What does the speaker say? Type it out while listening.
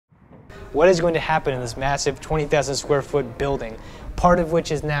what is going to happen in this massive 20,000 square foot building, part of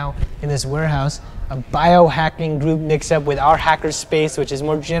which is now in this warehouse. A biohacking group mixed up with our hacker space, which is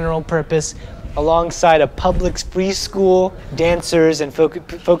more general purpose, alongside a public free school, dancers, and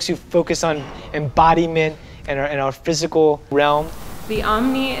folks who focus on embodiment and our physical realm. The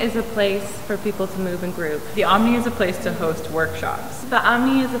Omni is a place for people to move in groups. The Omni is a place to host workshops. The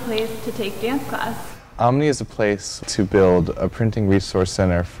Omni is a place to take dance class. Omni is a place to build a printing resource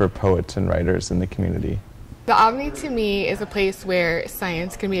center for poets and writers in the community. The Omni to me is a place where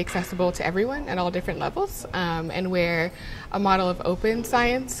science can be accessible to everyone at all different levels, and where a model of open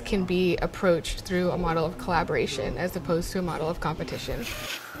science can be approached through a model of collaboration as opposed to a model of competition.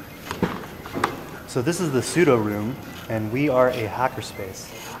 So this is the pseudo room, and we are a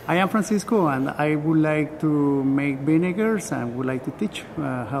hackerspace. I am Francisco, and I would like to make vinegars and would like to teach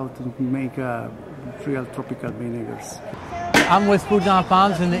how to make real tropical vinegars. I'm with Food Not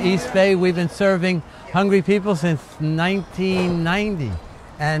Bombs in the East Bay. We've been serving hungry people since 1990.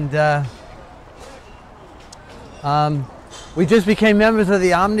 And we just became members of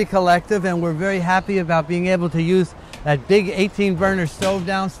the Omni Collective, and we're very happy about being able to use that big 18-burner stove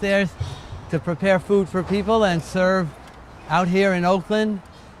downstairs to prepare food for people and serve out here in Oakland.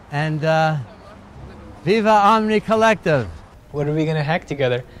 And Viva Omni Collective! What are we going to hack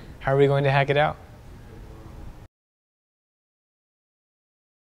together? How are we going to hack it out?